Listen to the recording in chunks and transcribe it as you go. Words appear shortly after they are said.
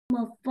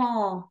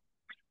4.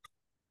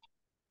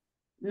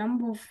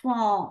 Number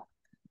 4.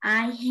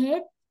 I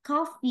hate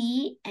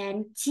coffee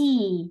and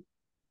tea.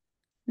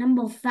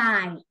 Number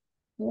 5.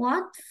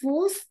 What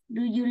foods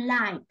do you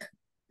like?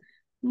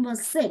 Number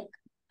 6.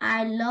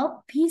 I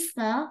love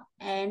pizza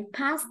and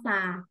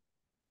pasta.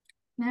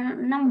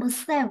 Number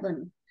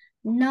 7.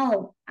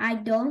 No, I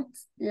don't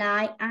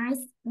like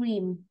ice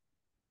cream.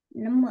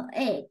 Number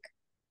 8.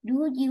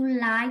 Do you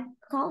like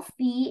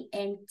coffee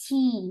and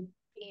tea?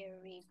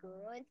 Very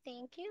good.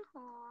 Thank you,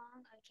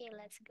 Hong. Okay,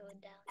 let's go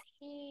down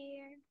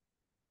here.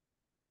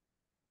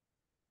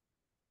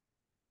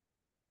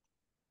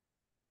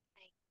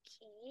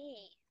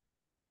 Okay.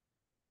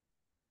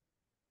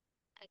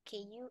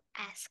 Okay, you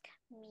ask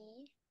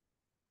me.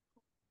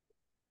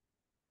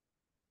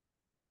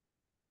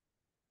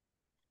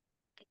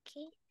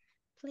 Okay,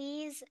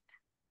 please.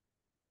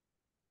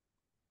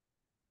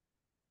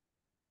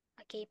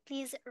 Okay,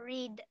 please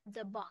read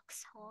the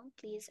box, Hong.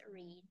 Please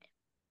read.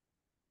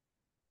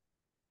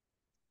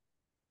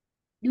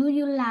 Do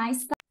you like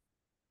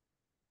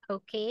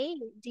Okay,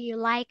 do you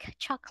like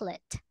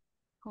chocolate,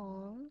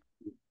 Hong?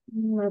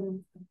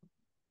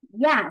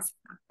 Yes,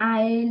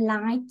 I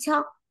like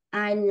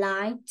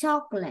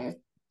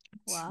chocolate.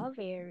 Wow,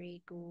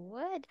 very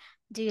good.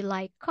 Do you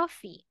like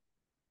coffee?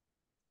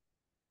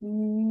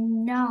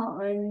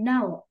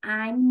 No,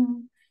 I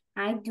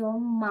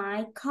don't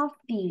mind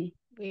coffee.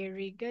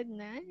 Very good,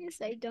 nice.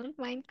 I don't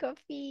mind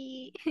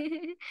coffee.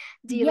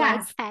 Do you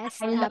like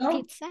Yes, I love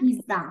pizza?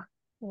 pizza.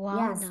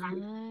 Wow, Yes,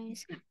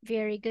 nice.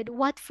 Very good.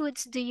 What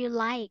foods do you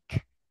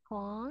like,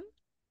 Hong?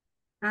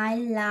 I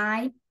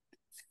like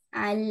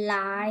I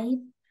like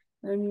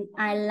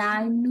I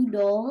like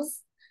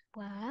noodles,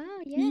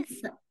 Wow, yes.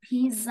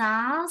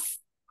 pizzas,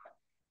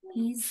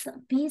 pizza,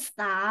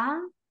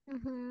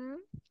 Mm-hmm.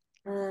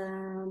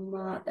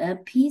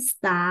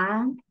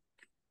 pizza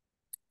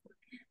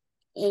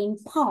and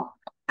pork,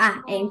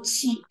 and Oh, and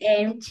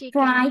chicken.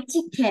 fried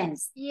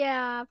chickens.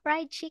 Yeah,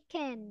 fried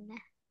chicken.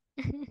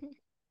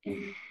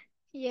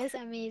 Yes,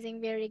 amazing.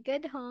 Very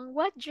good, Hong.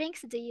 What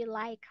drinks do you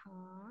like,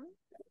 Hong?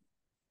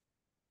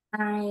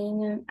 I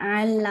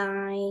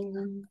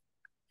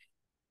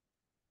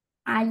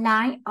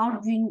like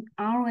orange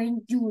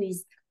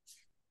juice.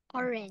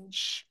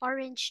 Orange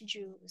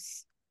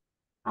juice.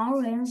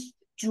 Orange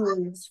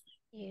juice.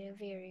 Yeah,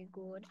 very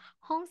good.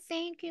 Hong,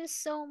 thank you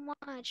so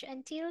much.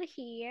 Until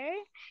here,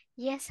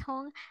 yes,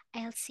 Hong,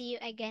 I'll see you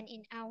again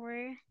in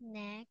our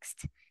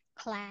next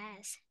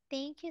class.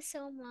 Thank you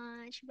so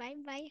much. Bye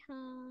bye,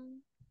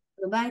 Hong.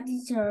 Goodbye,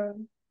 teacher.